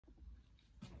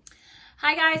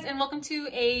Hi guys, and welcome to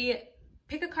a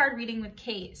pick a card reading with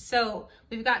Cate. So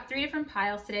we've got 3 different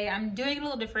piles today. I'm doing it a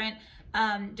little different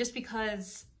just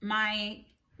because my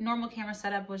normal camera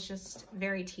setup was just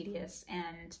very tedious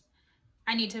and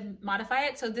I need to modify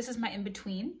it. So this is my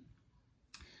in-between.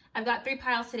 I've got 3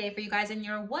 piles today for you guys in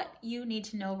your what you need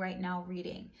to know right now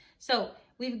reading. So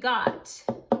we've got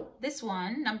this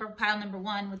one, pile number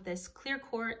 1, with this clear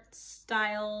quartz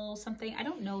style something. I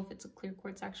don't know if it's a clear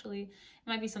quartz actually. It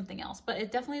might be something else, but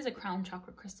it definitely is a crown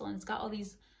chakra crystal, and it's got all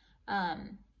these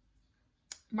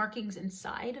markings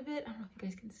inside of it. I don't know if you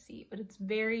guys can see, but it's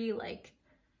very like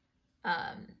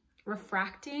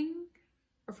refractal.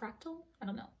 I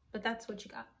don't know, but that's what you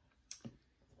got.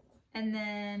 And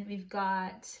then we've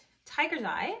got tiger's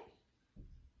eye.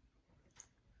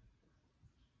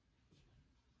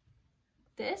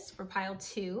 This for pile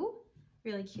 2,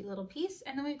 really cute little piece.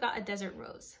 And then we've got a desert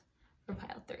rose for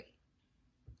pile 3,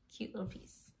 cute little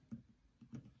piece.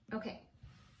 Okay,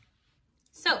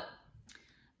 so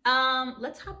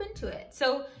let's hop into it.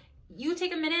 So you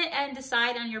take a minute and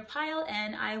decide on your pile,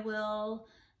 and I will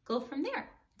go from there.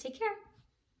 Take care.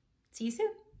 See you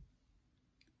soon.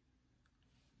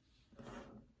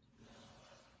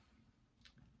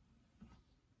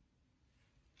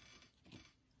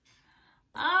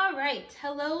 All right,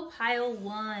 hello pile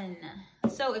 1.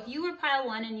 So if you were pile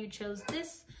 1 and you chose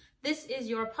this is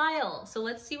your pile. So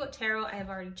let's see what tarot I have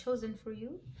already chosen for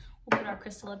you. We'll put our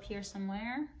crystal up here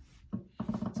somewhere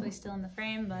so he's still in the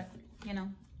frame, but you know,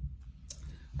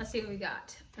 let's see what we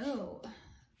got. Oh,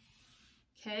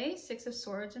 okay, 6 of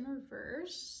Swords in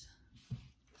reverse.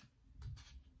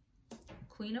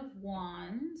 Queen of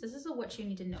Wands. This is a what you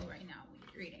need to know right now when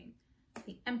you're reading.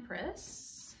 The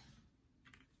Empress.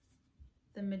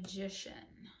 The Magician,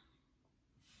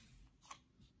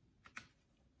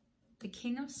 the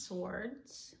King of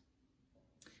Swords.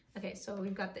 Okay, so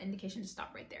we've got the indication to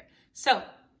stop right there. So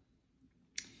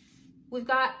we've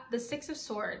got the 6 of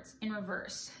Swords in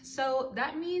reverse. So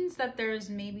that means that there's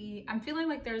maybe, I'm feeling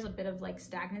like there's a bit of like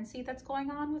stagnancy that's going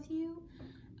on with you,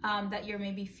 that you're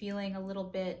maybe feeling a little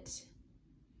bit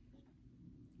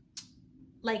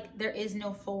like there is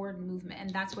no forward movement,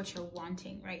 and that's what you're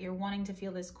wanting, right? You're wanting to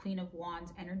feel this Queen of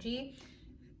Wands energy.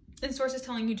 And Source is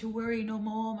telling you to worry no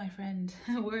more, my friend.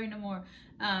 Worry no more.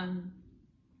 And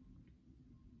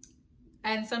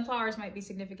sunflowers might be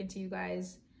significant to you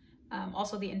guys.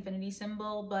 Also the infinity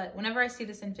symbol, but whenever I see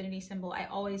this infinity symbol, I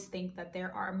always think that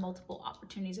there are multiple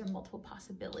opportunities or multiple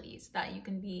possibilities that you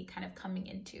can be kind of coming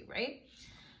into, right?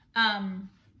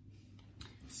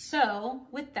 So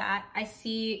with that, I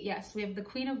see, yes, we have the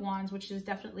Queen of Wands, which is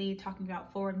definitely talking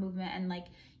about forward movement and like,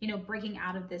 you know, breaking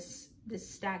out of this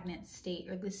stagnant state,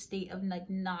 or this state of like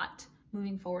not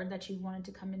moving forward that you wanted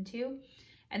to come into.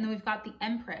 And then we've got the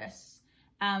Empress.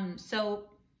 So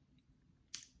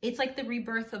it's like the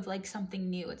rebirth of like something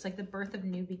new. It's like the birth of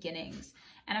new beginnings.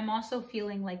 And I'm also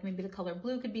feeling like maybe the color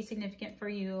blue could be significant for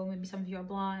you. Maybe some of you are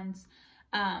blondes.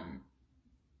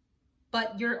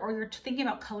 But you're thinking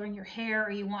about coloring your hair,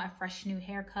 or you want a fresh new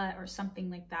haircut or something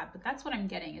like that. But that's what I'm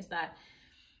getting, is that,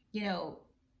 you know,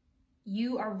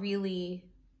 you are really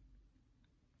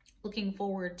looking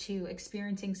forward to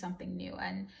experiencing something new.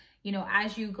 And, you know,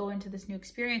 as you go into this new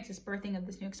experience, this birthing of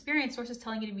this new experience, Source is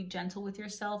telling you to be gentle with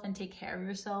yourself and take care of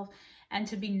yourself, and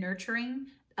to be nurturing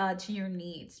to your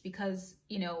needs. Because,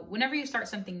 you know, whenever you start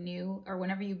something new, or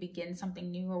whenever you begin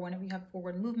something new, or whenever you have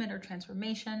forward movement or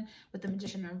transformation with the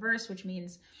Magician in reverse, which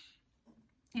means,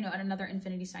 you know, and another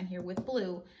infinity sign here with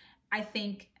blue, I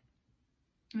think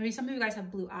maybe some of you guys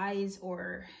have blue eyes,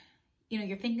 or, you know,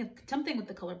 you're thinking of something with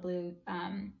the color blue.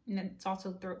 And then it's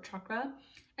also throat chakra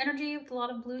energy with a lot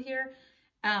of blue here.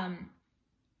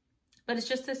 But it's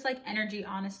just this like energy,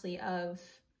 honestly, of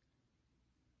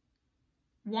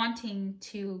wanting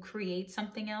to create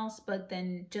something else, but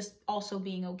then just also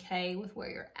being okay with where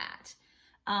you're at.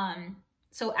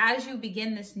 So as you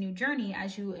begin this new journey,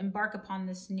 as you embark upon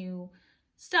this new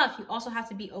stuff, you also have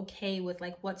to be okay with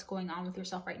like what's going on with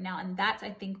yourself right now. And that's, I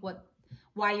think,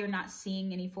 why you're not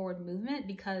seeing any forward movement,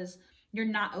 because you're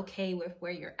not okay with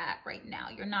where you're at right now.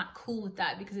 You're not cool with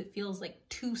that because it feels like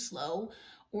too slow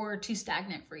or too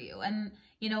stagnant for you. And,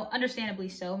 you know, understandably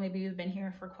so. Maybe you've been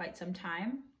here for quite some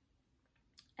time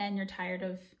and you're tired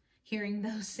of hearing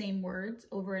those same words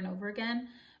over and over again.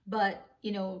 But,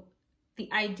 you know,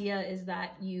 the idea is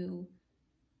that you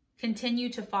continue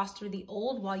to foster the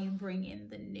old while you bring in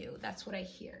the new. That's what I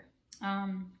hear.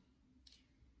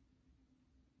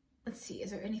 Let's see, is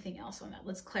there anything else on that?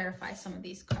 Let's clarify some of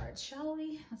these cards, shall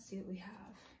we? Let's see what we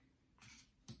have.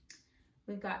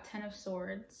 We've got 10 of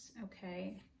Swords,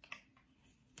 okay.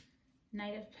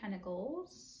 Knight of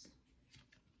Pentacles.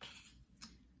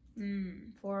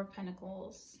 Four of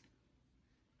Pentacles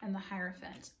and the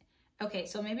Hierophant. Okay,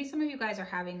 so maybe some of you guys are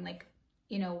having like,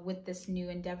 you know, with this new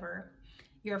endeavor,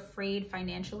 you're afraid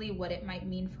financially what it might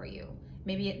mean for you.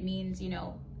 Maybe it means, you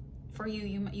know, for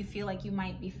you, you feel like you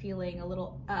might be feeling a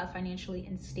little financially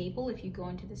unstable if you go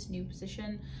into this new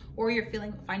position, or you're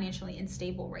feeling financially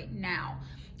unstable right now.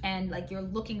 And like you're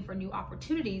looking for new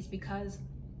opportunities because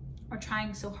or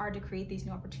trying so hard to create these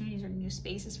new opportunities or new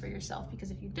spaces for yourself. Because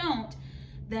if you don't,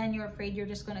 then you're afraid you're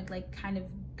just gonna like kind of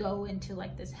go into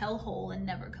like this hellhole and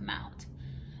never come out.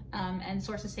 And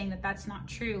Source is saying that that's not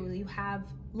true. You have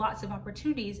lots of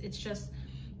opportunities. It's just,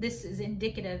 this is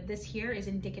indicative, this here is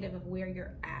indicative of where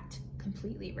you're at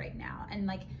completely right now. And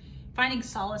like finding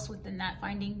solace within that,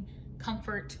 finding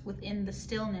comfort within the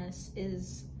stillness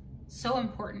is so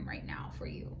important right now for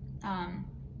you.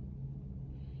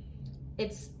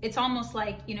 It's almost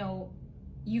like, you know,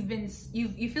 you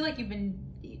feel like you've been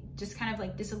just kind of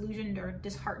like disillusioned or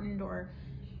disheartened, or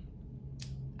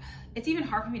it's even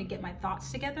hard for me to get my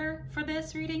thoughts together for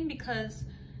this reading because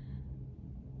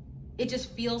it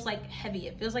just feels like heavy.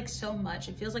 It feels like so much.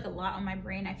 It feels like a lot on my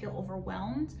brain. I feel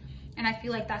overwhelmed. And I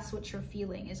feel like that's what you're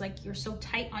feeling, is like you're so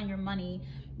tight on your money.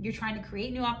 You're trying to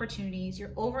create new opportunities.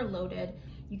 You're overloaded.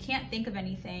 You can't think of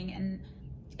anything. And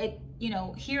it, you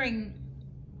know, hearing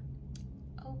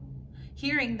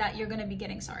that you're going to be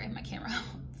getting, sorry, my camera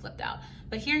flipped out,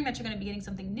 but hearing that you're going to be getting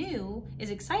something new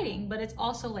is exciting, but it's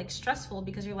also like stressful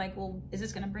because you're like, well, is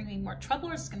this going to bring me more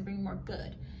trouble or is this going to bring me more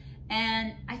good?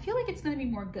 And I feel like it's going to be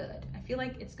more good. I feel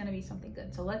like it's going to be something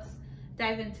good. So let's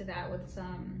dive into that with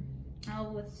some,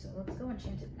 let's go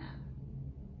Enchanted Map.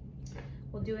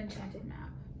 We'll do Enchanted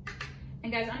Map.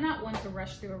 And guys, I'm not one to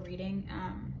rush through a reading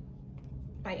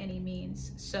by any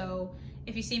means. So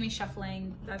if you see me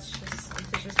shuffling, this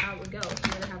is just how it would go if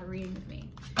you were to have a reading with me.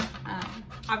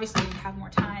 Obviously, we have more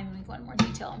time and we go into more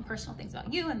detail on personal things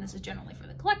about you, and this is generally for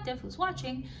the collective who's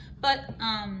watching. But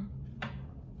I'm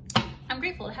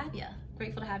grateful to have you.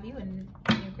 Grateful to have you, and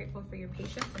I'm grateful for your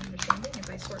patience and understanding as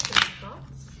I sort through your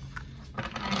thoughts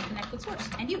and connect with Source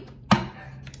and you.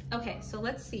 Okay, so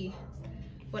let's see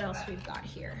what else we've got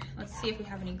here. Let's see if we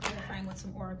have any clarifying with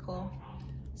some oracle.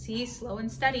 See, slow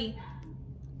and steady.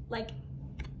 Like,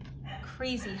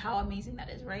 crazy how amazing that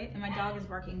is, right? And my dog is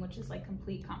barking, which is like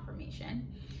complete confirmation.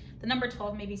 The number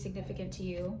 12 may be significant to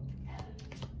you.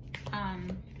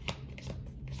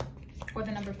 Or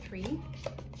the number 3.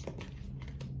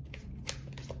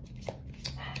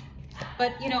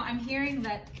 But, you know, I'm hearing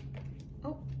that,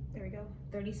 oh, there we go,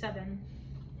 37.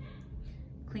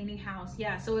 Cleaning house.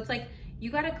 Yeah, so it's like, you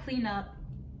got to clean up.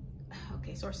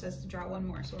 Okay, Source says to draw one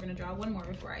more, so we're going to draw one more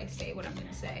before I say what I'm going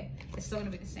to say. It's still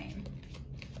going to be the same.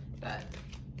 But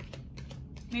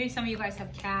maybe some of you guys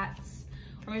have cats,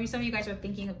 or maybe some of you guys are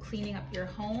thinking of cleaning up your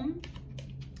home,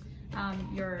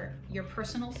 your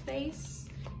personal space,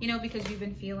 you know, because you've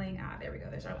been feeling, there we go,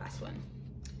 there's our last one.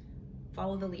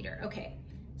 Follow the leader. Okay,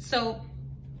 so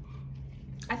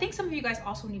I think some of you guys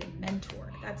also need a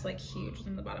mentor. That's like huge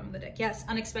on the bottom of the deck. Yes,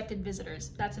 unexpected visitors.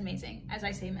 That's amazing. As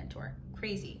I say, mentor.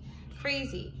 Crazy,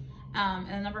 crazy. And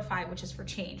then number 5, which is for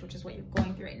change, which is what you're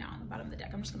going through right now on the bottom of the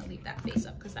deck. I'm just gonna leave that face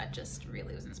up because that just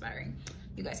really was inspiring.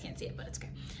 You guys can't see it, but it's okay.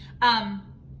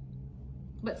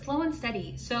 But slow and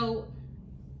steady. So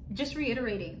just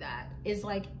reiterating that is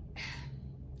like,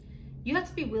 you have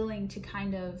to be willing to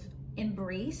kind of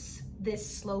embrace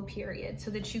this slow period so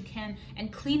that you can,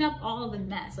 and clean up all of the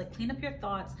mess, like clean up your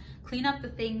thoughts, clean up the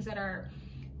things that are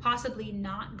possibly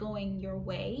not going your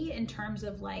way in terms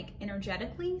of like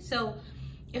energetically. So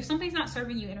if something's not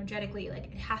serving you energetically, like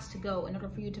it has to go in order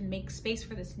for you to make space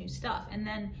for this new stuff, and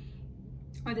then,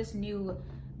 or this new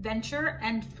venture,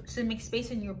 and to make space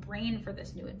in your brain for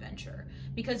this new adventure.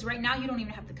 Because right now you don't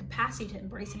even have the capacity to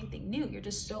embrace anything new. You're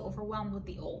just so overwhelmed with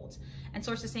the old. And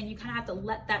Source is saying you kind of have to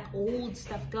let that old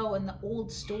stuff go and the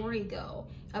old story go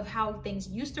of how things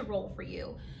used to roll for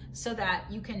you, so that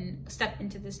you can step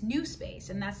into this new space.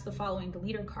 And that's the following the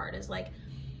leader card is like,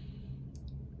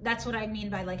 that's what I mean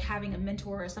by like having a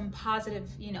mentor or some positive,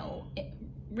 you know,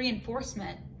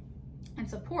 reinforcement and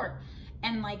support.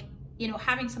 And like, you know,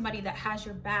 having somebody that has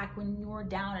your back when you're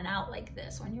down and out like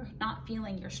this, when you're not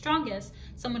feeling your strongest,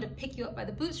 someone to pick you up by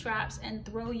the bootstraps and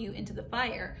throw you into the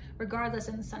fire, regardless,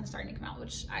 and the sun's starting to come out,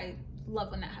 which I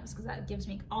love when that happens because that gives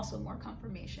me also more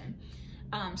confirmation.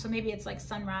 So maybe it's like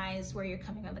sunrise where you're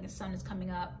coming up, like the sun is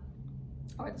coming up,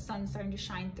 or the sun's starting to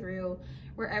shine through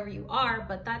wherever you are.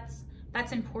 But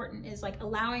that's important, is like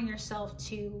allowing yourself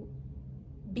to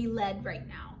be led right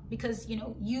now. Because, you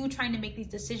know, you trying to make these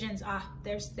decisions,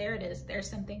 there it is, there's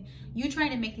something. You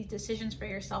trying to make these decisions for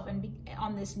yourself and be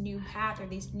on this new path or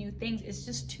these new things is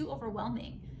just too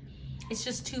overwhelming. It's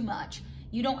just too much.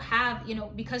 You don't have, you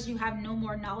know, because you have no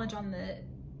more knowledge on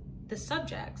the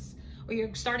subjects, or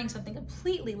you're starting something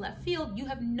completely left field, you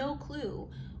have no clue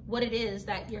what it is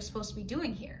that you're supposed to be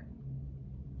doing here.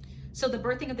 So the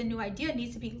birthing of the new idea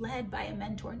needs to be led by a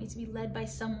mentor, needs to be led by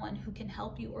someone who can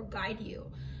help you or guide you.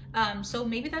 So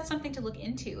maybe that's something to look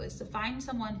into, is to find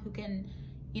someone who can,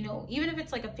 you know, even if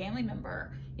it's like a family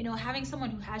member, you know, having someone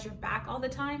who has your back all the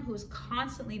time, who is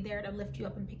constantly there to lift you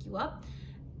up and pick you up,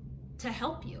 to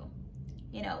help you,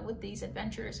 you know, with these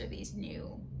adventures or these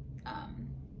new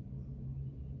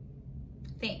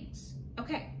things.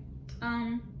 Okay.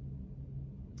 I'm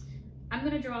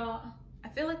gonna draw, I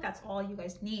feel like that's all you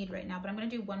guys need right now, but I'm gonna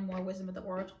do one more wisdom of the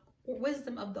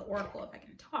oracle, if I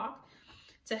can talk,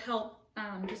 to help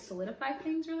just solidify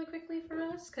things really quickly for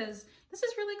us, because this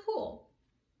is really cool.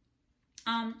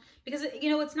 Because,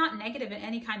 you know, it's not negative in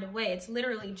any kind of way. It's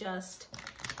literally just,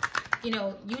 you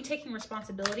know, you taking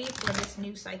responsibility for this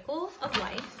new cycle of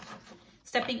life,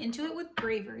 stepping into it with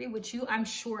bravery, which you, I'm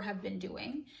sure, have been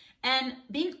doing, and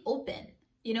being open,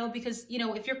 you know, because, you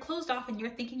know, if you're closed off and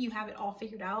you're thinking you have it all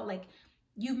figured out, like,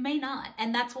 you may not.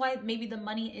 And that's why maybe the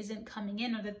money isn't coming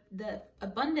in, or the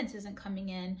abundance isn't coming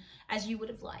in as you would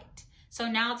have liked. So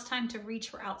now it's time to reach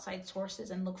for outside sources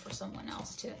and look for someone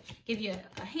else to give you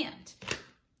a hand.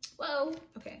 Whoa.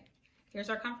 Okay. Here's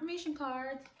our confirmation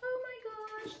cards. Oh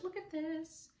my gosh, look at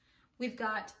this. We've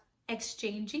got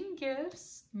exchanging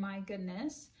gifts, my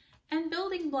goodness, and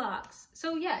building blocks.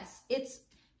 So yes, it's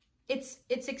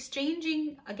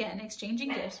exchanging, again, exchanging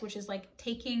gifts, which is like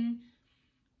taking,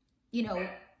 you know,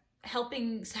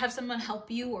 helping, have someone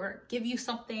help you or give you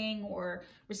something or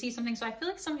receive something. So I feel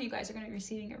like some of you guys are going to be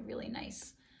receiving a really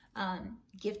nice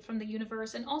gift from the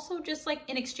universe, and also just like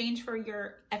in exchange for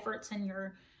your efforts and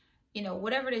your, you know,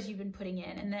 whatever it is you've been putting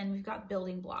in. And then we've got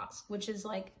building blocks, which is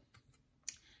like,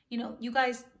 you know, you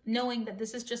guys knowing that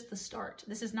this is just the start.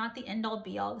 This is not the end all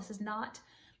be all. This is not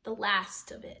the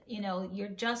last of it. You know, you're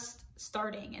just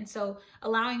starting. And so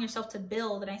allowing yourself to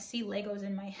build, and I see Legos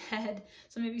in my head.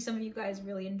 So maybe some of you guys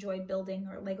really enjoy building,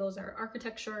 or Legos, or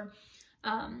architecture,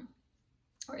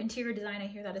 or interior design. I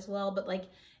hear that as well. But like,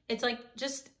 it's like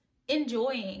just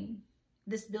enjoying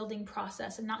this building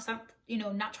process, and not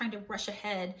trying to rush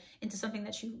ahead into something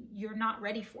that you're not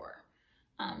ready for.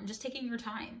 Just taking your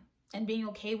time and being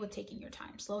okay with taking your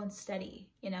time, slow and steady,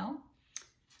 you know?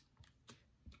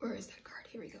 Where is that card?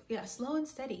 Here we go. Yeah, slow and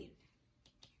steady.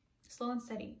 Slow and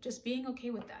steady. Just being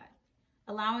okay with that.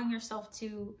 Allowing yourself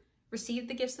to receive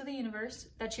the gifts of the universe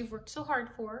that you've worked so hard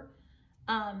for.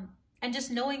 And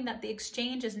just knowing that the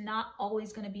exchange is not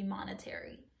always going to be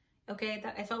monetary. Okay?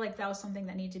 I felt like that was something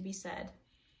that needed to be said.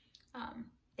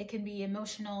 It can be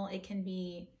emotional. It can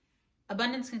be...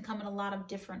 Abundance can come in a lot of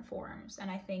different forms. And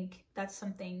I think that's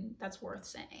something that's worth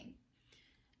saying.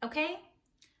 Okay?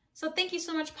 So thank you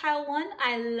so much, pile one.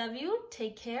 I love you.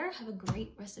 Take care. Have a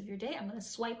great rest of your day. I'm going to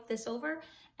swipe this over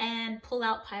and pull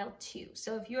out pile two.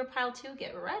 So if you're pile two,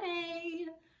 get ready.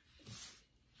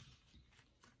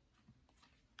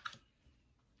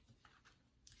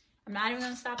 I'm not even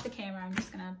going to stop the camera. I'm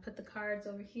just going to put the cards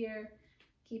over here.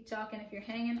 Keep talking. If you're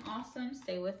hanging, awesome.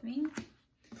 Stay with me.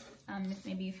 If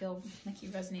maybe you feel like you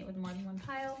resonate with more than one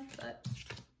pile, but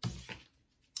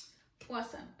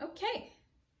awesome. Okay.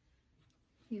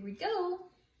 Here we go.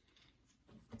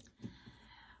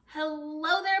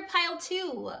 Hello there, pile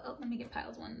two. Oh, let me get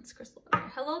piles one. It's crystal.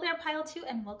 Hello there, pile two,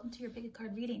 and welcome to your pick a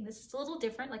card reading. This is a little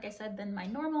different, like I said, than my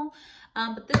normal,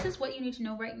 but this is what you need to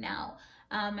know right now.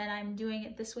 And I'm doing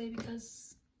it this way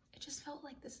because it just felt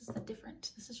like this is the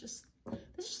different. This is just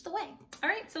the way. All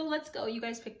right, so let's go. You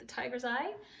guys picked the Tiger's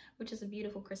Eye, which is a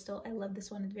beautiful crystal. I love this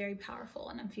one. It's very powerful,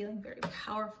 and I'm feeling very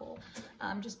powerful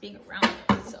just being around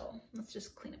it. So let's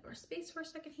just clean up our space for a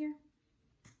second here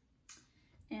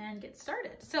and get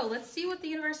started. So let's see what the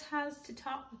universe has to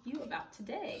talk with you about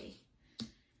today.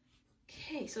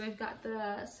 Okay, so I've got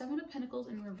the Seven of Pentacles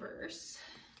in reverse.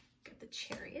 Got the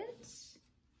Chariot,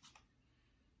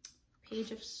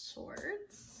 Page of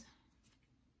Swords,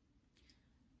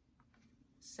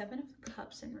 Seven of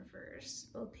Cups in reverse.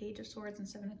 Both Page of Swords and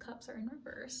Seven of Cups are in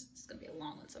reverse. This is going to be a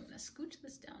long one, so I'm going to scooch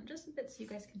this down just a bit so you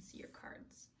guys can see your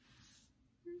cards.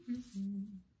 I can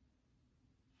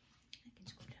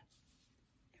scooch up.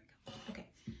 There we go. Okay,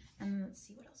 and let's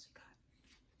see what else we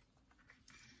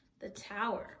got. The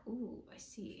Tower. Ooh, I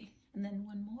see. And then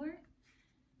one more.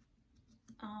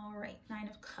 All right, Nine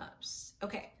of Cups.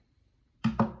 Okay.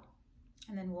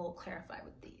 And then we'll clarify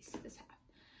with this half.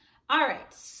 All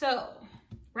right, so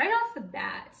right off the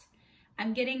bat,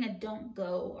 I'm getting a don't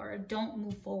go or a don't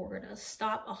move forward, a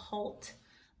stop, a halt,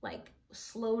 like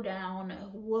slow down,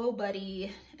 whoa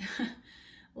buddy,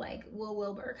 like Will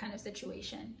Wilbur kind of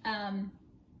situation.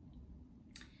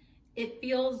 It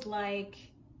feels like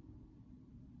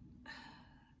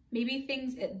maybe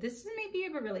this is maybe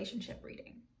a relationship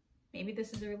reading. Maybe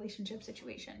this is a relationship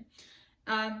situation.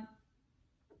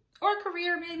 Or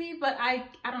career maybe, but I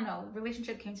don't know.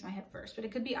 Relationship came to my head first, but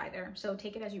it could be either. So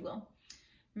take it as you will.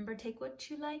 Remember, take what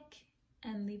you like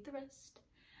and leave the rest.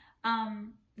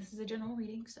 This is a general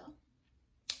reading, so.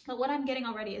 But what I'm getting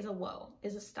already is a whoa,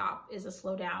 is a stop, is a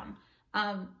slow down.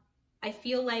 I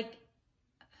feel like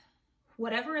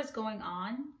whatever is going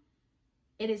on,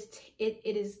 it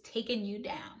is taking you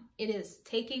down. It is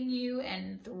taking you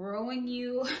and throwing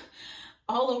you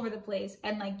all over the place.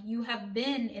 And like you have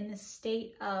been in this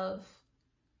state of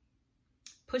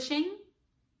pushing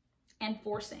and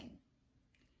forcing.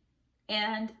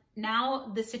 And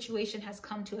now the situation has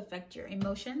come to affect your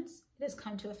emotions. It has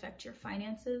come to affect your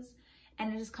finances.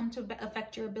 And it has come to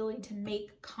affect your ability to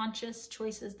make conscious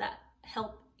choices that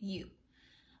help you.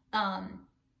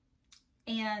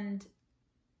 And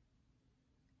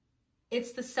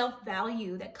it's the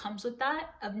self-value that comes with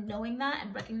that, of knowing that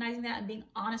and recognizing that and being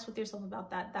honest with yourself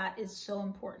about that. That is so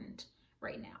important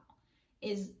right now,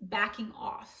 is backing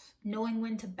off, knowing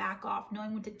when to back off,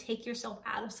 knowing when to take yourself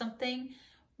out of something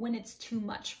when it's too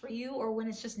much for you or when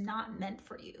it's just not meant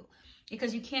for you.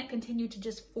 Because you can't continue to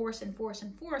just force and force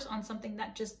and force on something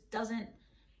that just doesn't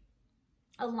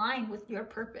align with your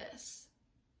purpose.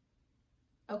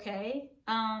 Okay?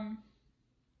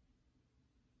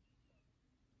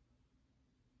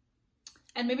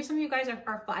 And maybe some of you guys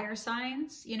are fire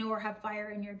signs, you know, or have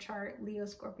fire in your chart, Leo,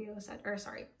 Scorpio,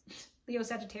 Leo,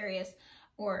 Sagittarius,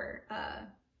 or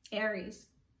Aries.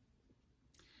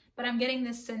 But I'm getting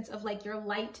this sense of like your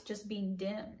light just being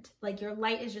dimmed. Like your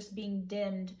light is just being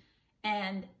dimmed,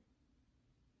 and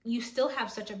you still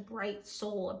have such a bright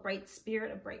soul, a bright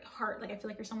spirit, a bright heart. Like I feel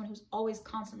like you're someone who's always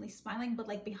constantly smiling, but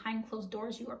like behind closed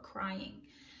doors, you are crying.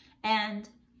 And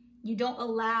you don't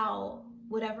allow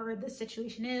whatever the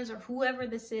situation is or whoever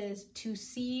this is to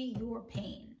see your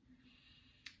pain.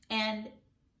 And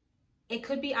it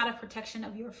could be out of protection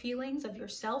of your feelings, of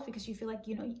yourself, because you feel like,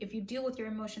 you know, if you deal with your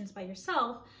emotions by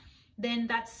yourself, then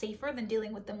that's safer than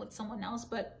dealing with them with someone else.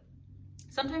 But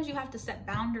sometimes you have to set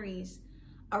boundaries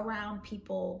around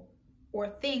people or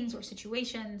things or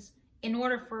situations in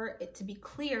order for it to be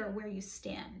clear where you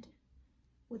stand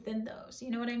within those, you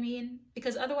know what I mean?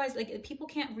 Because otherwise, like, people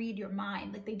can't read your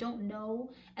mind, like they don't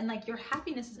know, and like your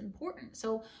happiness is important.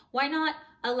 So why not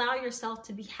allow yourself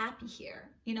to be happy here?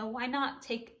 You know, why not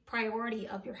take priority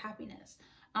of your happiness?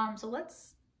 So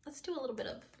let's do a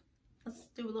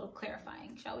little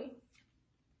clarifying, shall we?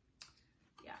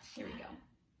 Yeah, here we go.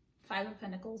 5 of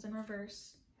Pentacles in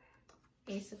reverse,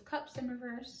 Ace of Cups in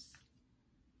reverse,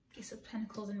 Ace of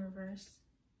Pentacles in reverse,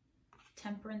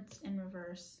 Temperance in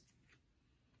reverse,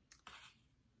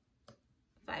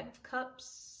 5 of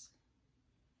Cups,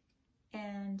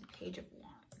 and Page of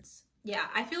Wands. Yeah,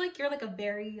 I feel like you're like a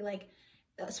very, like,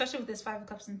 especially with this 5 of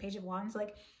Cups and Page of Wands,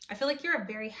 like, I feel like you're a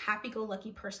very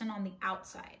happy-go-lucky person on the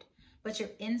outside, but your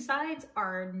insides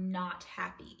are not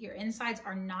happy. Your insides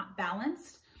are not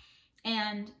balanced.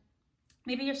 And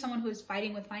maybe you're someone who is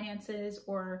fighting with finances,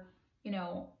 or, you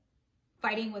know,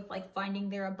 fighting with like finding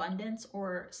their abundance,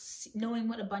 or knowing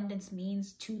what abundance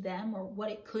means to them or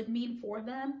what it could mean for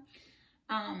them.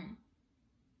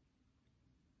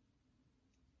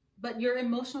 But your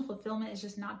emotional fulfillment is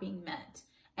just not being met.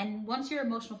 And once your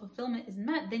emotional fulfillment is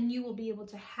met, then you will be able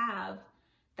to have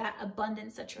that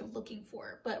abundance that you're looking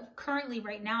for. But currently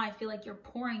right now, I feel like you're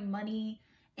pouring money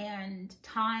and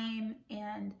time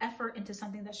and effort into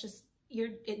something that's just,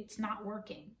 it's not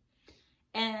working.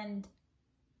 And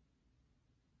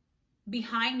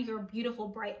behind your beautiful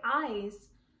bright eyes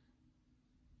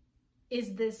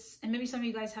is this, and maybe some of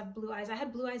you guys have blue eyes. I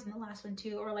had blue eyes in the last one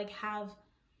too, or like have,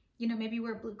 you know, maybe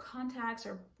wear blue contacts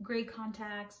or gray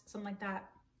contacts, something like that.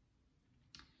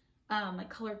 Like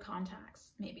colored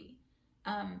contacts, maybe.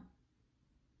 I'm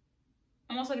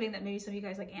also getting that maybe some of you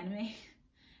guys like anime,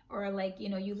 or like, you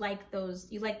know, you like those,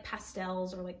 you like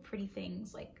pastels or like pretty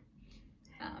things, like,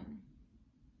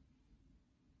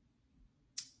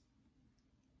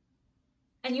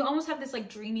 and you almost have this like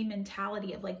dreamy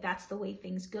mentality of like, that's the way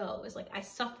things go, is like, I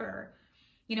suffer,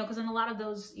 you know, because in a lot of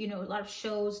those, you know, a lot of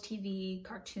shows, TV,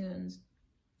 cartoons,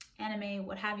 anime,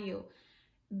 what have you,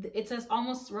 it's an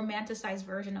almost romanticized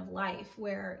version of life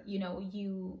where, you know,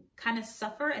 you kind of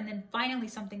suffer and then finally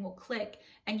something will click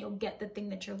and you'll get the thing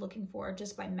that you're looking for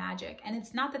just by magic. And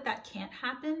it's not that that can't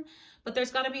happen, but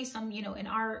there's got to be some, you know, in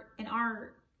our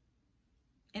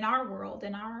world,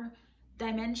 in our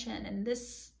dimension, in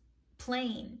this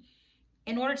plane,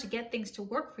 in order to get things to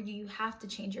work for you, you have to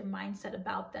change your mindset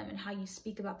about them and how you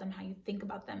speak about them, how you think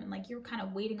about them. And like, you're kind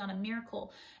of waiting on a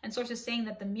miracle. And Source is saying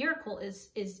that the miracle is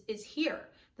here.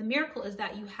 The miracle is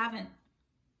that you haven't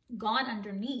gone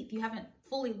underneath. You haven't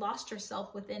fully lost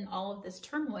yourself within all of this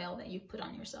turmoil that you've put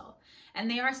on yourself.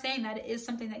 And they are saying that it is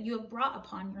something that you have brought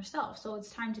upon yourself. So it's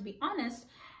time to be honest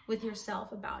with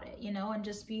yourself about it, you know, and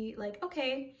just be like,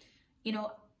 okay, you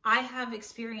know, I have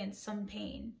experienced some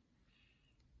pain,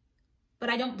 but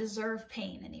I don't deserve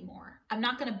pain anymore. I'm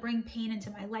not going to bring pain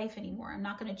into my life anymore. I'm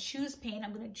not going to choose pain.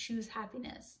 I'm going to choose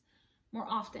happiness more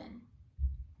often.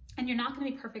 And you're not going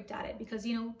to be perfect at it because,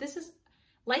 you know,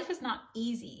 life is not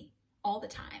easy all the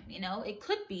time. You know, it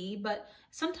could be, but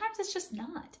sometimes it's just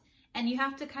not. And you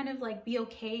have to kind of like be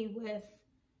okay with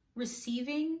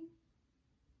receiving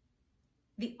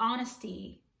the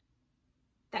honesty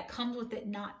that comes with it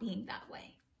not being that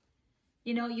way.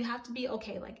 You know, you have to be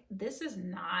okay, like, this is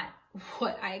not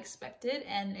what I expected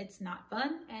and it's not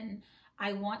fun and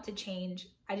I want to change.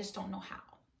 I just don't know how.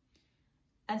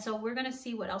 And so we're going to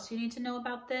see what else you need to know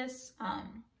about this.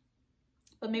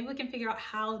 But maybe we can figure out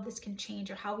how this can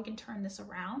change or how we can turn this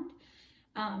around.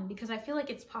 Because I feel like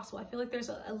it's possible. I feel like there's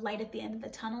a light at the end of the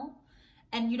tunnel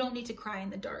and you don't need to cry in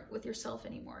the dark with yourself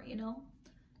anymore, you know?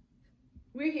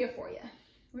 We're here for you.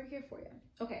 We're here for you.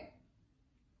 Okay.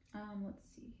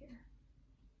 Let's see here.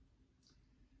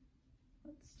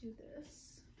 Let's do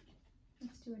this.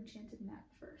 Let's do Enchanted Map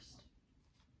first.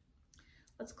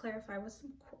 Let's clarify with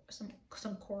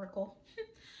some oracle,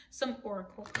 some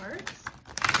oracle cards.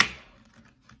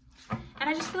 And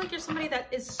I just feel like you're somebody that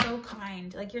is so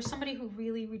kind. Like, you're somebody who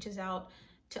really reaches out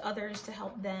to others to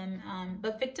help them.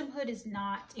 But victimhood is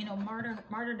not, you know,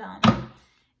 martyrdom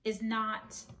is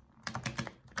not,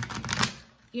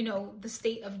 you know, the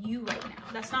state of you right now.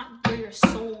 That's not where your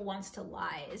soul wants to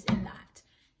lie, is in that.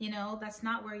 You know, that's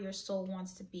not where your soul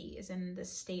wants to be, is in the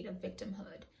state of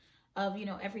victimhood. Of, you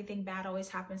know, everything bad always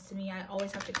happens to me. I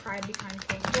always have to cry behind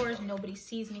closed doors. Nobody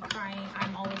sees me crying.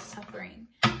 I'm always suffering,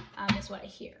 is what I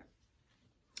hear.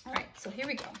 All right, so here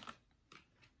we go.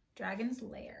 Dragon's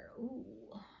Lair. Ooh,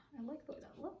 I like the way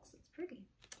that looks. It's pretty.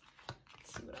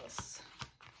 Let's see what else.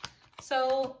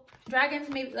 So dragons,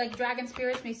 maybe like dragon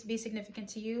spirits may be significant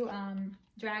to you.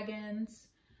 Dragons.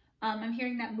 I'm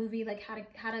hearing that movie, like how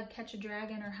to catch a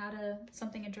dragon, or how to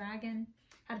train a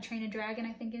dragon,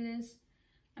 I think it is.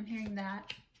 I'm hearing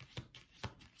that.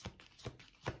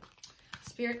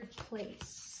 Spirit of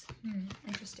place.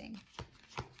 Interesting.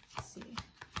 Let's see.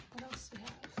 What else do we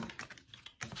have?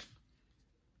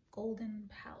 Golden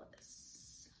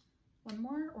Palace. One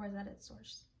more, or is that it,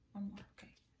 Source? One more. Okay.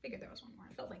 I figured there was one more.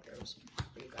 I felt like there was one more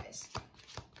for you guys.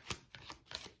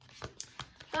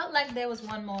 Felt like there was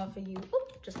one more for you.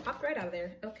 Oop, just popped right out of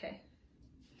there. Okay.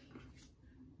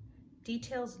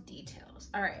 Details.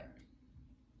 All right.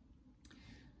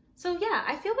 So yeah,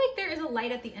 I feel like there is a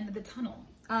light at the end of the tunnel.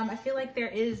 I feel like there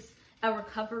is a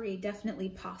recovery definitely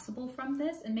possible from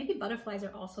this. And maybe butterflies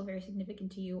are also very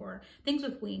significant to you, or things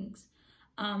with wings.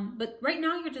 But right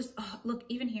now you're just, look,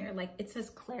 even here, like it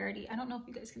says clarity. I don't know if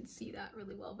you guys can see that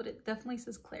really well, but it definitely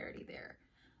says clarity there.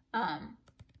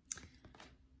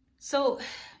 So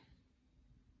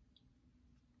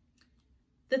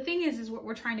the thing is what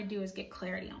we're trying to do is get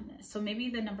clarity on this. So maybe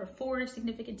the number 4 is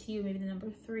significant to you, maybe the number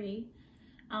 3.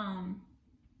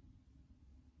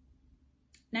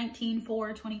 19,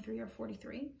 4, 23, or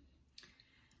 43.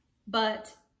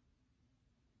 But,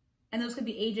 and those could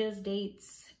be ages,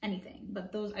 dates, anything.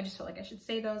 But those, I just felt like I should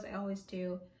say those. I always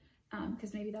do,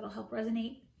 because maybe that'll help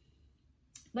resonate.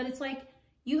 But it's like,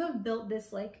 you have built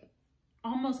this like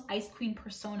almost ice queen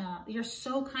persona. You're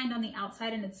so kind on the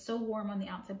outside and it's so warm on the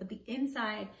outside, but the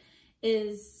inside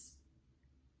is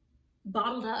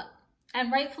bottled up. And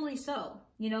rightfully so,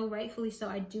 you know, rightfully so.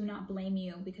 I do not blame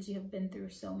you because you have been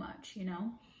through so much, you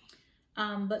know.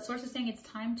 But Source is saying it's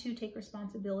time to take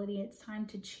responsibility. It's time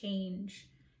to change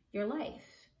your life.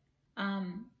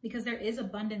 Because there is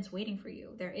abundance waiting for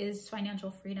you. There is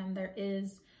financial freedom. There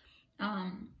is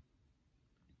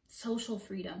social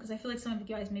freedom. Because I feel like some of you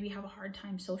guys maybe have a hard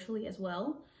time socially as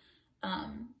well.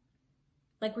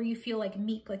 Like where you feel like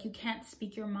meek, like you can't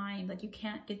speak your mind, like you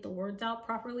can't get the words out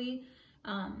properly.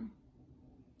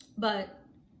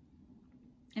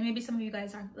 And maybe some of you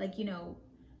guys are like, you know,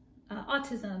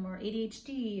 autism or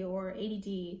ADHD or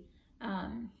ADD,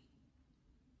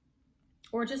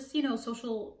 or just, you know,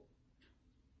 social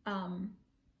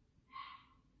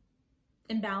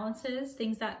imbalances,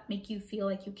 things that make you feel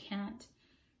like you can't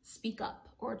speak up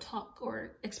or talk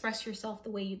or express yourself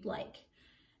the way you'd like.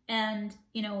 And,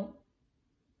 you know,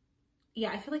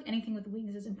 yeah, I feel like anything with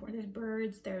wings is important. There's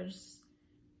birds, there's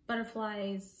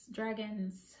butterflies,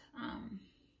 dragons,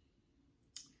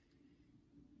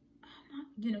 not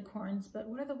unicorns, but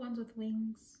what are the ones with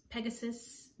wings?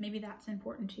 Pegasus, maybe that's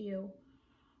important to you.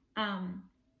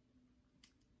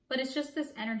 But it's just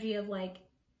this energy of like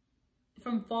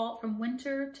from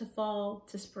winter to fall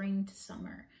to spring to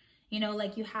summer. You know,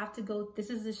 like you have to go, this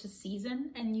is just a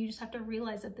season, and you just have to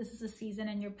realize that this is a season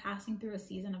and you're passing through a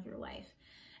season of your life.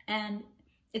 And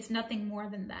it's nothing more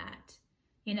than that.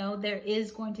 You know, there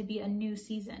is going to be a new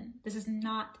season. This is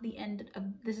not the end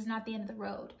of the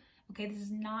road. Okay, this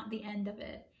is not the end of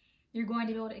it. You're going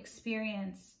to be able to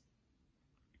experience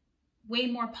way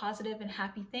more positive and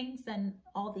happy things than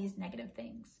all these negative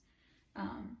things.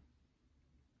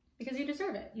 Because you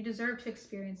deserve it. You deserve to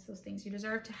experience those things. You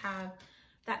deserve to have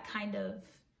that kind of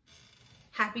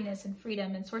happiness and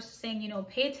freedom. And Source is saying, you know,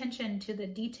 pay attention to the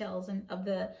details and of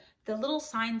the little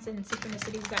signs and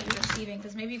synchronicities that you're receiving,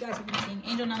 because maybe you guys have been seeing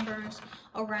angel numbers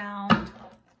around,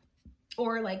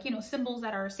 or like, you know, symbols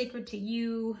that are sacred to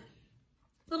you,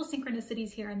 little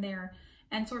synchronicities here and there.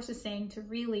 And Source is saying to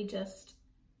really just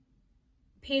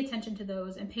pay attention to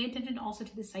those, and pay attention also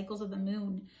to the cycles of the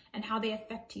moon and how they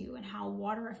affect you and how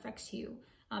water affects you.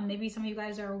 Maybe some of you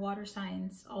guys are water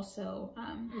signs also.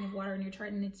 You have water in your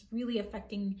chart, and it's really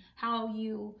affecting how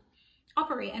you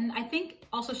operate. And I think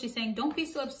also she's saying, don't be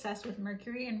so obsessed with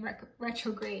Mercury and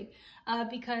retrograde,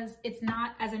 because it's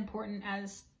not as important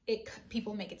as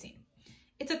people make it seem.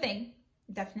 It's a thing,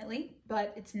 definitely,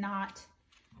 but it's not.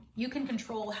 You can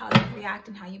control how you react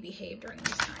and how you behave during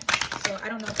this time. So I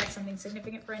don't know if that's something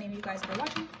significant for any of you guys that are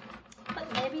watching, but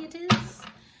maybe it is.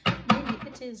 Maybe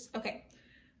it is. Okay.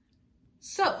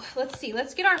 So let's see.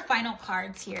 Let's get our final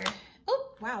cards here.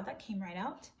 Oh, wow. That came right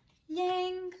out.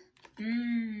 Yang.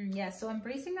 Yeah. So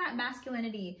embracing that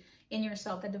masculinity in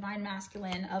yourself, the divine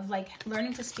masculine of like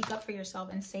learning to speak up for yourself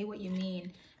and say what you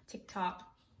mean. TikTok.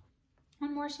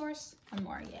 One more, Source. One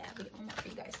more. Yeah. We get one more for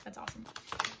you guys. That's awesome.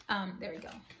 There we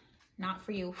go. Not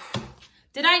for you.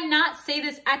 Did I not say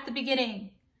this at the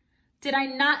beginning? Did I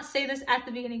not say this at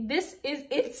the beginning? This is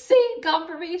insane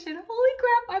confirmation. Holy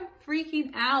crap, I'm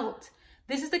freaking out.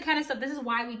 This is the kind of stuff, this is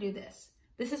why we do this.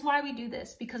 This is why we do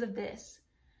this, because of this.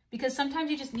 Because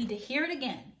sometimes you just need to hear it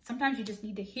again. Sometimes you just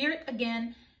need to hear it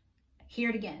again, hear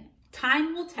it again.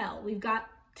 Time will tell. We've got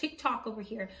TikTok over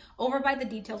here, over by the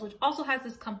details, which also has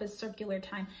this compass circular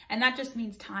time. And that just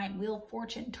means time, Wheel of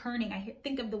Fortune, turning.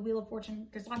 Think of the Wheel of Fortune.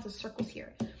 There's lots of circles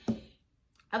here.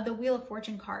 Of the Wheel of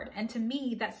Fortune card. And to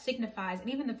me, that signifies, and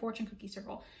even the fortune cookie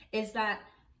circle, is that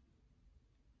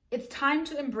it's time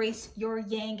to embrace your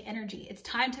yang energy. It's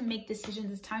time to make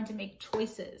decisions. It's time to make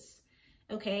choices.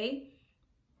 Okay?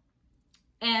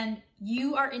 And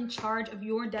you are in charge of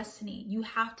your destiny. You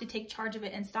have to take charge of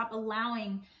it and stop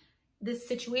allowing this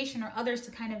situation or others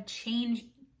to kind of change,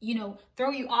 you know, throw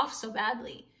you off so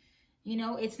badly. You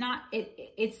know, it's not,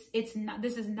 it's not,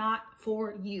 this is not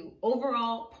for you.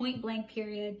 Overall, point blank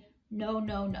period. No,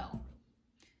 no, no.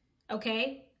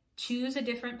 Okay? Choose a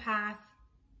different path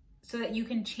so that you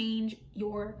can change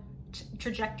your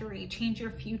trajectory, change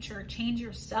your future, change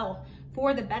yourself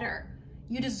for the better.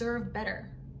 You deserve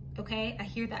better. Okay? I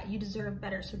hear that. You deserve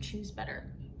better, so choose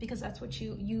better. Because that's what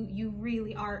you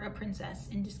really are, a princess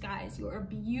in disguise. You are a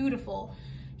beautiful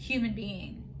human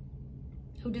being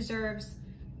who deserves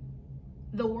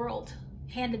the world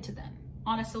handed to them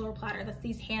on a silver platter. That's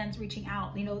these hands reaching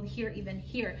out, you know, here, even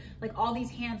here, like all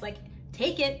these hands, like,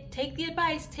 take it, take the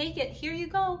advice, take it, here you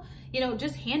go, you know,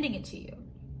 just handing it to you.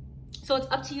 So it's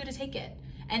up to you to take it.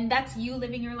 And that's you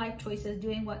living your life choices,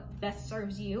 doing what best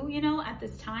serves you, you know, at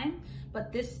this time.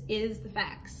 But this is the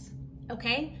facts.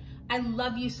 Okay? I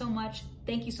love you so much.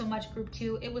 Thank you so much, Group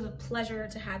 2. It was a pleasure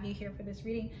to have you here for this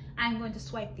reading. I'm going to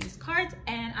swipe these cards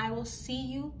and I will see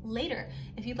you later.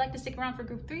 If you'd like to stick around for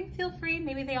Group 3, feel free.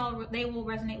 Maybe they will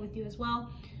resonate with you as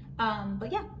well.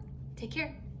 But yeah, take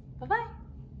care. Bye-bye.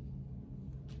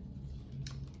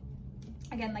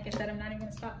 Again, like I said, I'm not even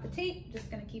gonna stop the tape,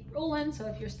 just gonna keep rolling. So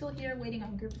if you're still here waiting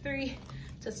on Group 3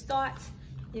 to start,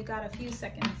 you've got a few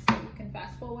seconds. So you can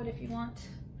fast forward if you want.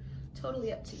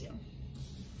 Totally up to you.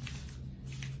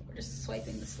 We're just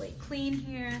swiping the slate clean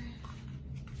here.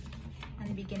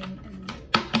 And beginning and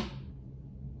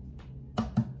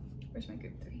where's my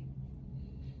Group 3?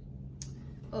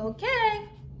 Okay.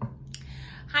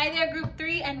 Hi there, Group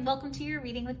 3, and welcome to your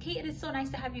reading with Kate. It is so nice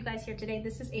to have you guys here today.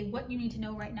 This is a What You Need to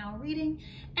Know Right Now reading,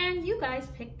 and you guys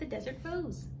picked the Desert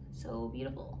Rose. So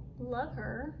beautiful. Love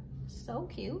her. So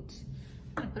cute.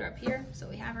 I'm gonna put her up here so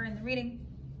we have her in the reading.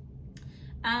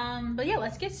 But yeah,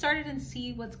 let's get started and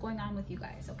see what's going on with you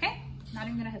guys, okay? Not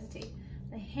even gonna hesitate.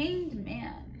 The Hanged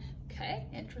Man. Okay,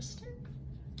 interesting.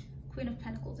 Queen of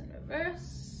Pentacles in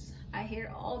reverse. I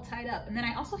hear all tied up. And then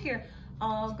I also hear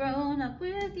all grown up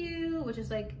with you, which is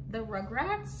like the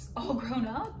Rugrats, all grown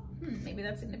up. Maybe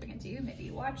that's significant to you. Maybe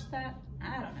you watched that.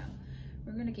 I don't know.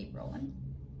 We're gonna keep rolling.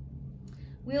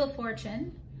 Wheel of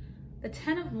Fortune, the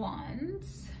 10 of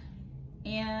Wands,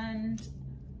 and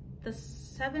the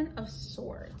 7 of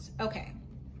Swords. Okay.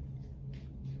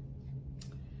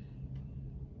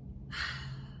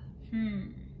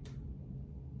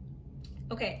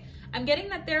 Okay, I'm getting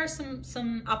that there are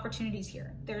some opportunities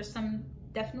here. There's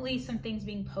definitely some things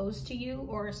being posed to you,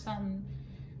 or some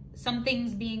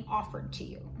things being offered to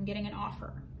you. I'm getting an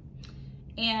offer.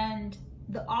 And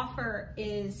the offer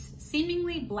is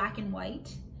seemingly black and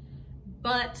white,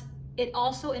 but it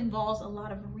also involves a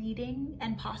lot of reading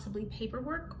and possibly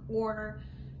paperwork, or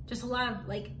just a lot of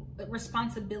like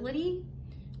responsibility.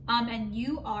 And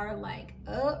you are like,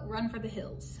 run for the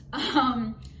hills.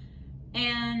 And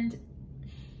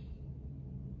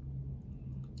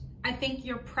I think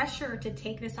your pressure to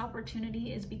take this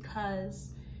opportunity is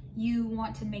because you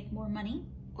want to make more money,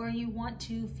 or you want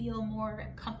to feel more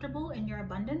comfortable in your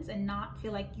abundance and not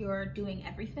feel like you're doing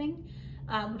everything,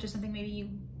 which is something maybe you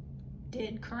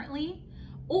did currently.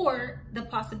 Or the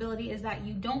possibility is that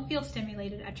you don't feel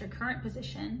stimulated at your current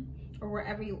position or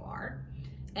wherever you are,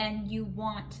 and you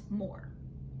want more.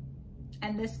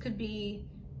 And this could be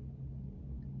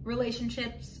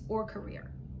relationships or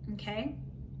career, okay?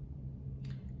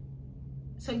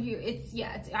 So it's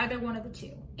either one of the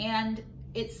two. And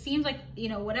it seems like, you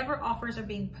know, whatever offers are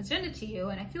being presented to you,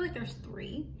 and I feel like there's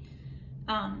 3,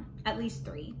 at least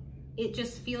 3, it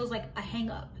just feels like a hang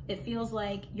up. It feels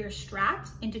like you're strapped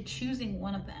into choosing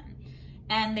one of them,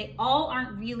 and they all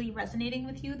aren't really resonating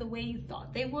with you the way you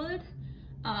thought they would.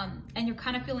 And you're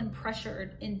kind of feeling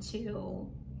pressured into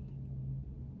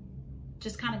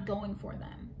just kind of going for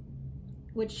them,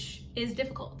 which is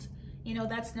difficult. You know,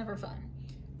 that's never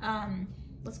fun.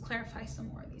 Let's clarify some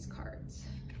more of these cards.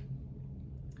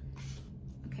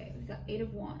 Okay, we've got 8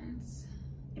 of Wands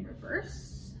in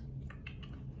reverse,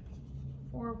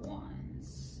 4 of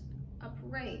Wands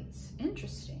upright.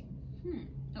 Interesting.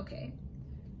 Okay.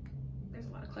 There's a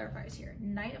lot of clarifiers here.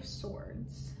 Knight of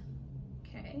Swords.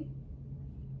 Okay.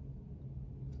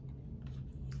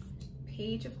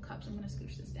 Page of Cups. I'm going to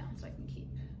scooch this down so I can keep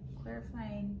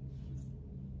clarifying.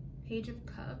 Page of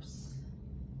Cups.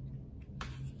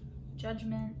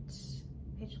 Judgment.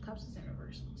 Page of Cups is in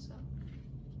reverse also.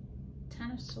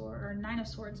 10 of Swords, or 9 of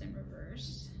Swords in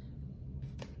reverse.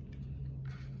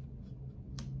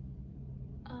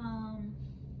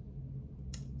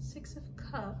 6 of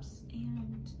Cups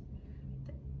and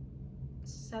the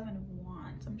 7 of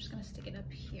Wands. I'm just gonna stick it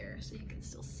up here so you can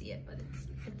still see it, but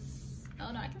it's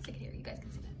oh no, I can stick it here. You guys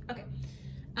can see that. Okay.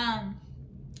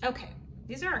 Okay.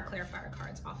 These are our clarifier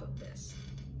cards off of this.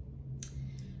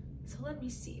 So let me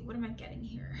see. What am I getting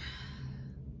here?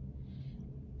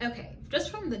 Okay,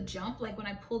 just from the jump, like when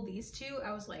I pulled these two,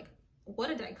 I was like, what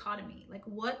a dichotomy. Like,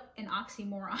 what an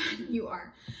oxymoron you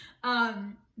are.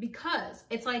 Because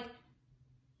it's like,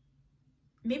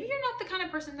 maybe you're not the kind of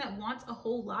person that wants a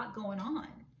whole lot going on.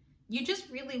 You just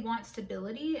really want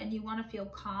stability, and you want to feel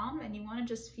calm, and you want to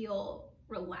just feel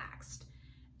relaxed.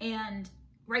 And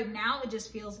right now it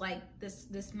just feels like this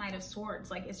Knight of Swords,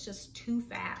 like it's just too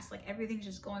fast. Like everything's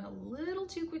just going a little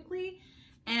too quickly,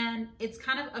 and it's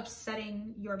kind of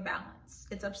upsetting your balance.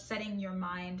 It's upsetting your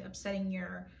mind, upsetting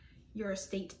your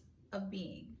state of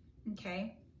being,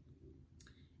 okay?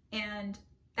 And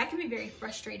that can be very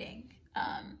frustrating.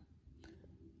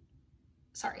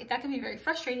 That can be very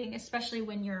frustrating, especially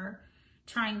when you're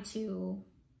trying to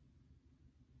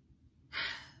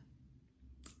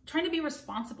be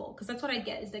responsible, because that's what I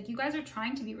get, is like you guys are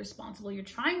trying to be responsible. You're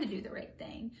trying to do the right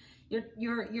thing.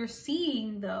 You're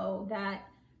seeing though that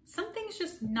something's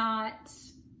just not,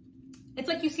 it's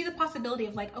like you see the possibility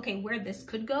of like, okay, where this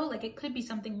could go, like it could be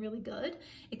something really good.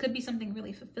 It could be something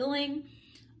really fulfilling.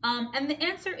 And the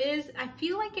answer is, I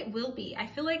feel like it will be. I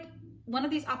feel like one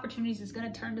of these opportunities is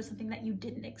going to turn to something that you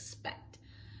didn't expect.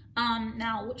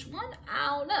 Now, which one?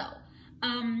 I don't know.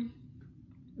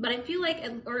 But I feel like,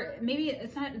 or maybe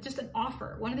it's not just an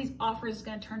offer. One of these offers is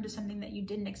going to turn to something that you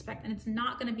didn't expect, and it's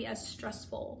not going to be as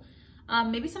stressful.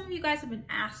 Maybe some of you guys have been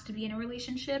asked to be in a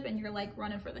relationship and you're like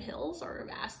running for the hills, or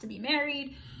asked to be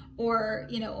married, or,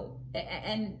 you know,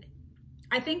 and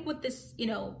I think with this, you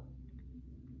know,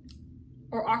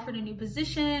 or offered a new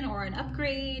position or an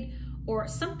upgrade or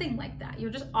something like that, you're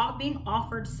just being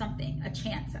offered something, a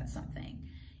chance at something.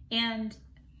 And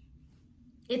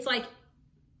it's like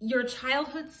your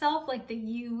childhood self, like the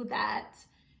you that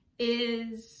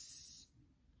is,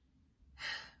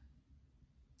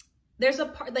 there's a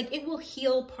part, like it will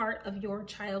heal part of your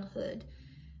childhood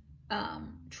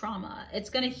trauma. It's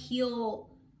going to heal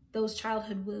those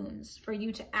childhood wounds for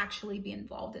you to actually be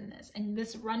involved in this. And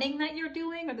this running that you're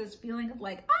doing, or this feeling of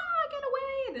like, ah, get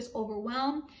away, this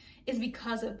overwhelm, is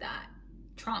because of that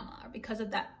trauma, or because of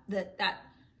that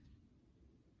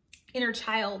inner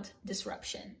child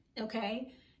disruption.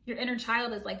 Okay, your inner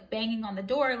child is like banging on the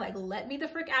door, like, let me the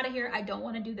frick out of here. I don't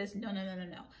want to do this. No, no, no, no,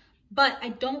 no. But I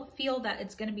don't feel that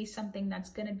it's going to be something that's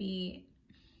going to be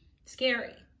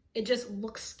scary. It just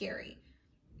looks scary.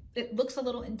 It looks a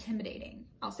little intimidating.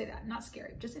 I'll say that, not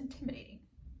scary, just intimidating.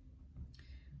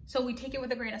 So we take it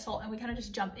with a grain of salt and we kind of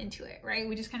just jump into it, right?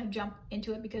 We just kind of jump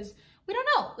into it because we don't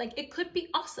know. Like, it could be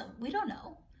awesome. We don't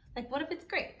know. Like, what if it's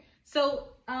great? So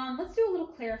let's do a little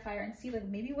clarifier and see like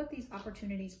maybe what these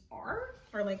opportunities are,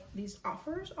 or like these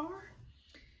offers are.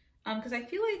 Because I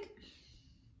feel like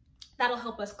that'll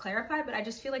help us clarify, but I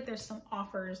just feel like there's some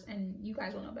offers, and you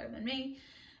guys will know better than me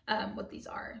what these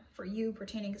are for you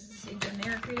pertaining, because this is a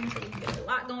generic reading, so you can get a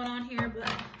lot going on here,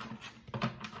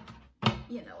 but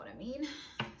you know what I mean.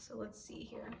 So let's see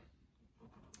here.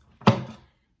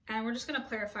 And we're just going to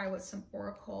clarify with some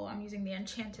oracle. I'm using the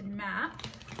Enchanted Map.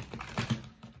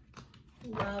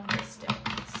 Love this deck.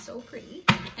 It's so pretty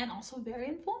and also very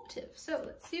informative. So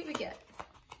let's see what we get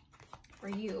for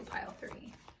you, pile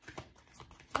 3.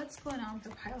 What's going on for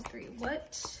pile 3?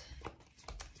 What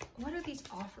are these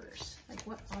offers? Like,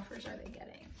 what offers are they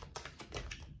getting?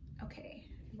 Okay,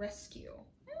 rescue.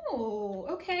 Oh,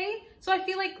 okay. So I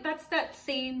feel like that's that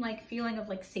same like feeling of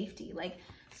like safety, like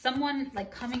someone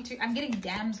like coming to, I'm getting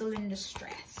damsel in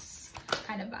distress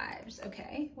kind of vibes.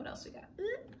 Okay, what else we got?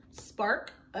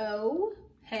 Spark. Oh,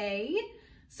 hey.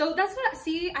 So that's what,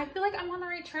 see, I feel like I'm on the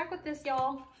right track with this,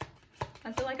 y'all.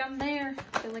 I feel like I'm there.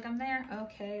 I feel like I'm there.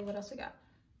 Okay, what else we got?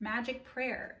 Magic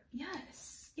prayer.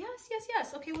 Yes, yes, yes,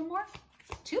 yes. Okay, one more.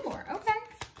 2 more. Okay,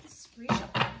 let's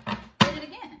reshuffle. Did it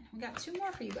again. We got 2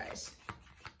 more for you guys.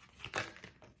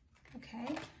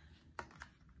 Okay.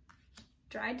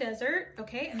 Dry desert.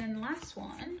 Okay, and then the last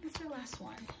one. What's our last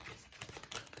one?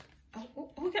 Oh,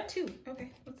 we got 2.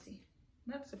 Okay, let's see.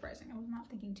 That's surprising. I was not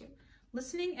thinking 2.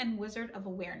 Listening and Wizard of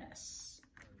Awareness.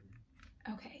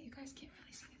 Okay, you guys can't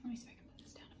really see me. Let me see if I can move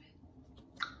this down a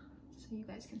bit, so you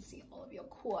guys can see all of your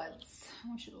quartz. I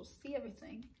want you to see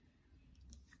everything.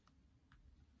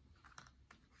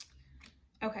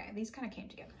 Okay, these kind of came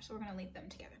together, so we're going to leave them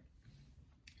together.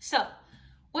 So,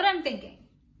 what I'm thinking,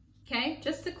 okay,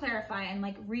 just to clarify and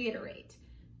like reiterate,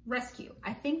 rescue.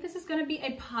 I think this is going to be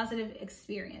a positive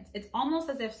experience. It's almost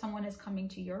as if someone is coming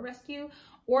to your rescue,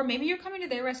 or maybe you're coming to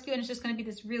their rescue, and it's just going to be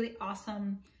this really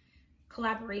awesome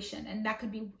collaboration. And that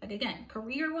could be, like, again,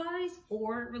 career-wise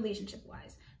or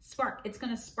relationship-wise. Spark. It's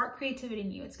going to spark creativity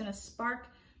in you. It's going to spark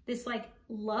this like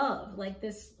love, like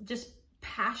this just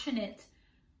passionate,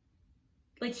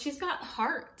 like she's got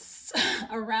hearts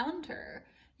around her,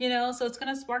 you know? So it's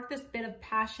going to spark this bit of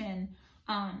passion.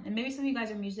 And maybe some of you guys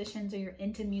are musicians, or you're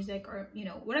into music, or, you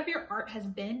know, whatever your art has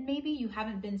been, maybe you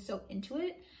haven't been so into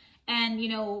it. And, you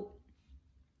know,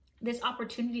 this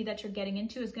opportunity that you're getting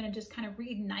into is going to just kind of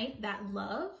reignite that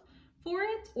love for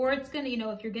it. Or it's going to, you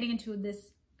know, if you're getting into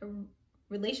this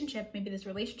relationship, maybe this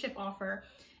relationship offer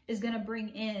is going to bring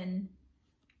in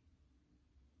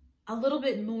a little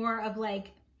bit more of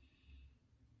like,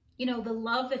 you know, the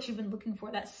love that you've been looking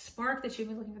for, that spark that you've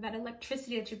been looking for, that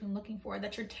electricity that you've been looking for,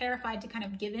 that you're terrified to kind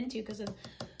of give into because of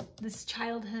this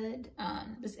childhood,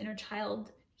 this inner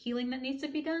child healing that needs to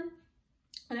be done,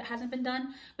 or that hasn't been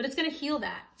done, but it's going to heal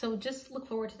that. So just look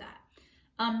forward to that.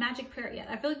 Magic prayer. Yeah,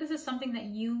 I feel like this is something that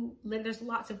you live. There's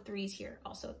lots of 3s here.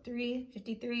 Also 3,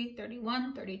 53,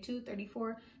 31, 32,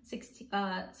 34,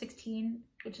 16,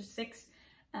 which is 6,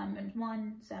 and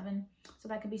 1, 7. So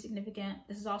that could be significant.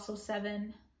 This is also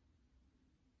 7.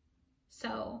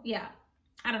 So yeah,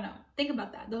 I don't know. Think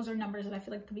about that. Those are numbers that I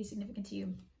feel like could be significant to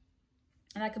you.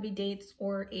 And that could be dates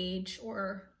or age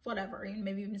or whatever. You know,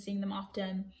 maybe you've been seeing them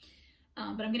often.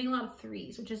 But I'm getting a lot of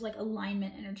 3s, which is like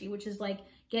alignment energy, which is like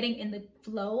getting in the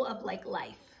flow of like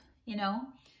life, you know?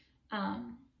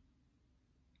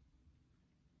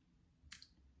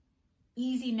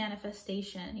 Easy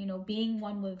manifestation, you know, being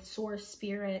one with source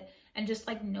spirit, and just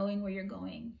like knowing where you're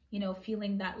going, you know,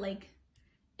 feeling that like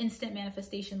instant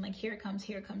manifestation, like here it comes,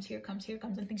 here it comes, here it comes, here it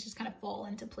comes, and things just kind of fall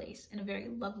into place in a very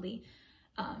lovely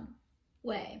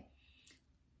way.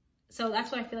 So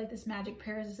that's why I feel like this magic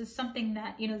prayers, this is something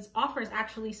that, you know, this offer is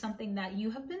actually something that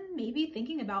you have been maybe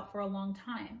thinking about for a long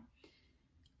time.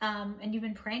 And you've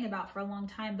been praying about for a long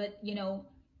time, but, you know,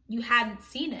 you hadn't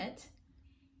seen it.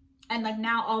 And like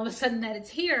now all of a sudden that it's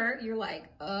here, you're like,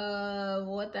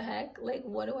 what the heck? Like,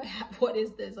 what do I have? What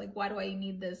is this? Like, why do I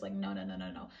need this? Like, no.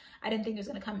 I didn't think it was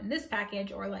going to come in this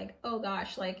package. Or like, oh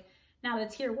gosh, like now that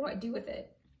it's here, what do I do with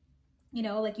it? You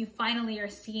know, like you finally are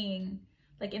seeing,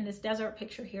 like in this desert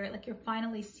picture here, like you're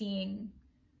finally seeing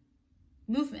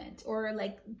movement, or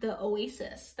like the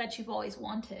oasis that you've always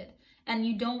wanted. And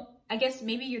you don't, I guess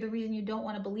maybe you're the reason you don't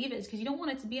want to believe it is because you don't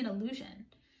want it to be an illusion.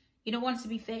 You don't want it to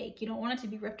be fake. You don't want it to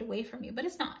be ripped away from you, but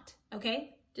it's not,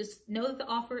 okay? Just know that the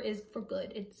offer is for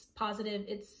good. It's positive.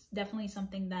 It's definitely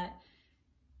something that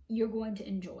you're going to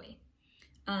enjoy.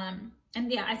 And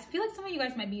yeah, I feel like some of you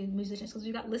guys might be musicians because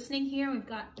we've got listening here. We've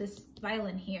got this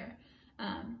violin here.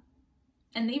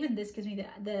 And even this gives me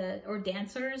or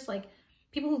dancers, like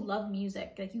people who love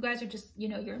music. Like you guys are just, you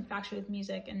know, you're infatuated with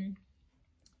music. And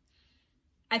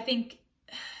I think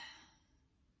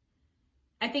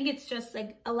it's just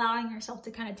like allowing yourself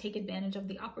to kind of take advantage of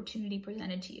the opportunity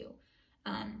presented to you.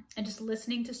 And just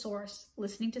listening to source,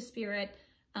 listening to spirit,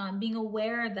 being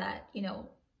aware that, you know,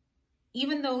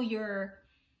 even though your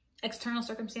external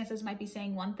circumstances might be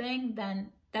saying one thing,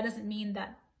 then that doesn't mean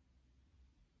that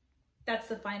that's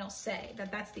the final say,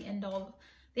 that that's the end all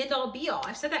be all.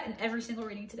 I've said that in every single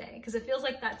reading today because it feels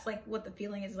like that's like what the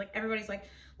feeling is. Like everybody's like,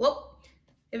 well,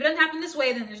 if it doesn't happen this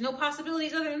way, then there's no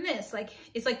possibilities other than this. Like,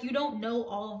 it's like you don't know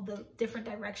all of the different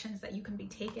directions that you can be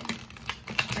taken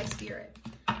by spirit.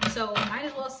 So might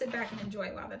as well sit back and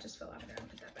enjoy. Wow, that just fell out of there. I'll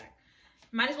put that back.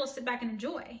 Might as well sit back and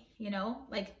enjoy, you know,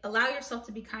 like allow yourself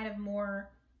to be kind of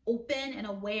more open and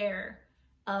aware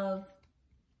of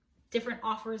different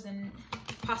offers and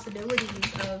possibilities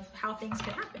of how things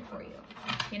could happen for you,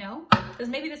 you know, because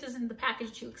maybe this isn't the package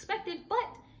that you expected, but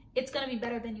it's going to be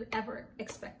better than you ever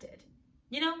expected.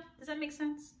 You know, does that make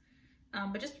sense?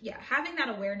 But just, yeah, having that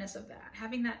awareness of that,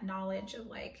 having that knowledge of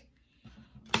like,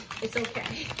 it's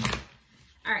okay.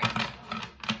 All right.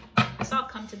 I saw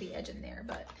come to the edge in there,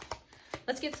 but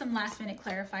let's get some last minute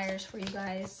clarifiers for you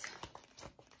guys.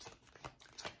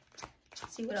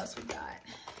 Let's see what else we got.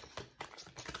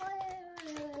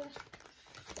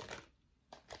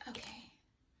 Okay.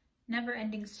 Never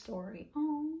ending story.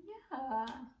 Oh, yeah.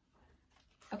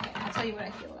 Okay, I'll tell you what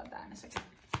I feel about that in a second.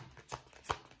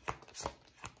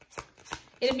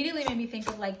 It immediately made me think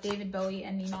of like David Bowie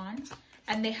and Iman,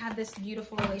 and they have this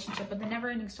beautiful relationship, but the never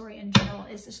ending story in general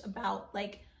is just about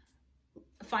like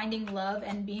finding love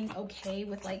and being okay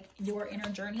with like your inner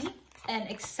journey and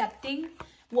accepting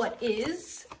what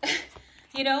is,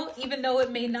 you know, even though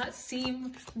it may not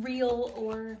seem real.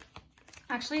 Or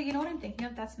actually, you know what I'm thinking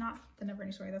of? That's not the never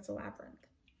ending story. That's a labyrinth.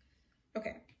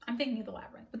 Okay. I'm thinking of the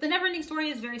labyrinth, but the never ending story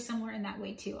is very similar in that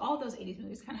way too. All of those 80s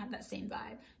movies kind of have that same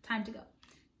vibe. Time to go.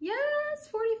 Yes,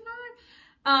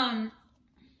 45.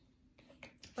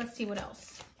 Let's see what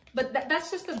else. But that's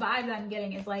just the vibe that I'm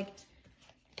getting is like,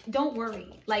 don't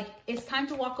worry. Like, it's time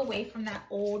to walk away from that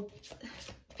old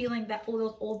feeling, that all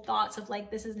those old thoughts of like,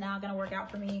 this is now going to work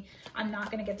out for me. I'm not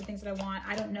going to get the things that I want.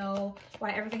 I don't know why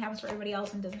everything happens for everybody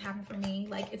else and doesn't happen for me.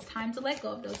 Like, it's time to let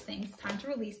go of those things. It's time to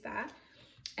release that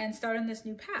and start on this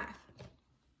new path.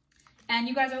 And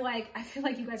you guys are like, I feel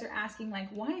like you guys are asking like,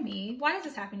 why me? Why is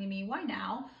this happening to me? Why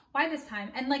now? Why this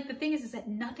time? And like, the thing is that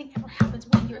nothing ever happens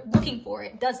when you're looking for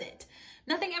it, does it?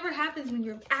 Nothing ever happens when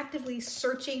you're actively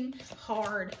searching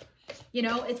hard. You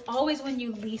know, it's always when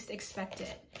you least expect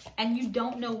it and you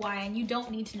don't know why, and you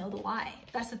don't need to know the why.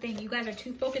 That's the thing. You guys are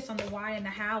too focused on the why and the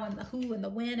how and the who and the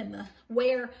when and the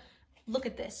where. Look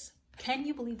at this. Can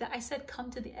you believe that? I said,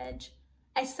 come to the edge.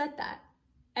 I said that.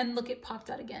 And look, it popped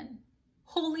out again.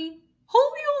 Holy.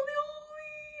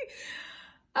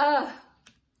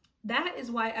 That is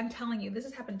why I'm telling you, this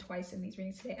has happened twice in these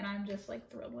readings today, and I'm just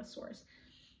like thrilled with source.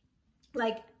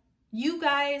 Like, you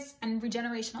guys, and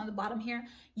regeneration on the bottom here,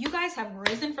 you guys have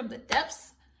risen from the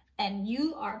depths and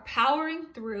you are powering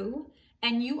through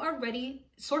and you are ready.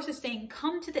 Source is saying,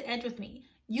 come to the edge with me.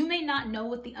 You may not know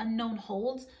what the unknown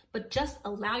holds, but just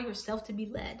allow yourself to be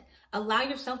led. Allow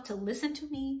yourself to listen to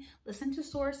me, listen to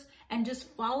source, and just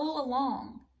follow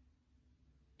along.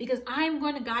 Because I'm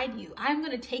going to guide you. I'm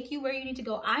going to take you where you need to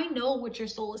go. I know what your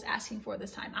soul is asking for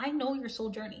this time. I know your soul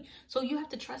journey. So you have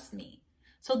to trust me.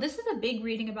 So this is a big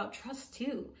reading about trust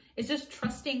too. It's just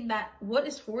trusting that what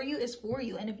is for you is for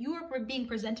you. And if you are being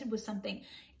presented with something,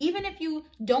 even if you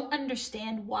don't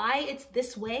understand why it's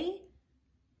this way,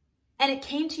 and it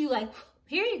came to you like,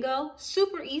 here you go,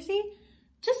 super easy,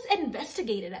 just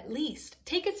investigate it at least.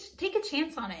 Take a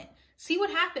chance on it. See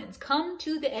what happens. Come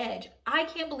to the edge. I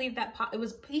can't believe that it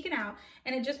was peeking out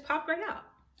and it just popped right out.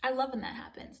 I love when that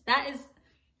happens. That is,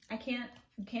 you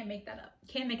can't make that up.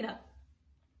 Can't make it up.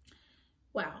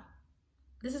 Wow.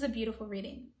 This is a beautiful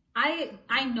reading.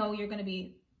 I know you're going to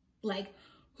be like,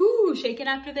 whoo, shaking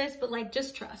after this, but like,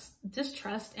 just trust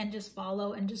and just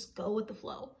follow and just go with the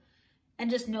flow. And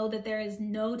just know that there is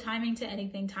no timing to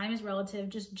anything. Time is relative.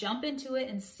 Just jump into it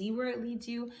and see where it leads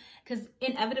you, because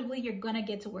inevitably you're going to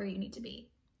get to where you need to be.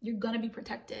 You're going to be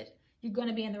protected. You're going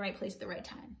to be in the right place at the right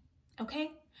time. Okay?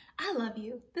 I love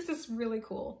you. This is really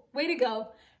cool. Way to go.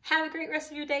 Have a great rest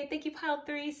of your day. Thank you, Pile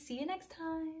 3. See you next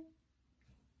time.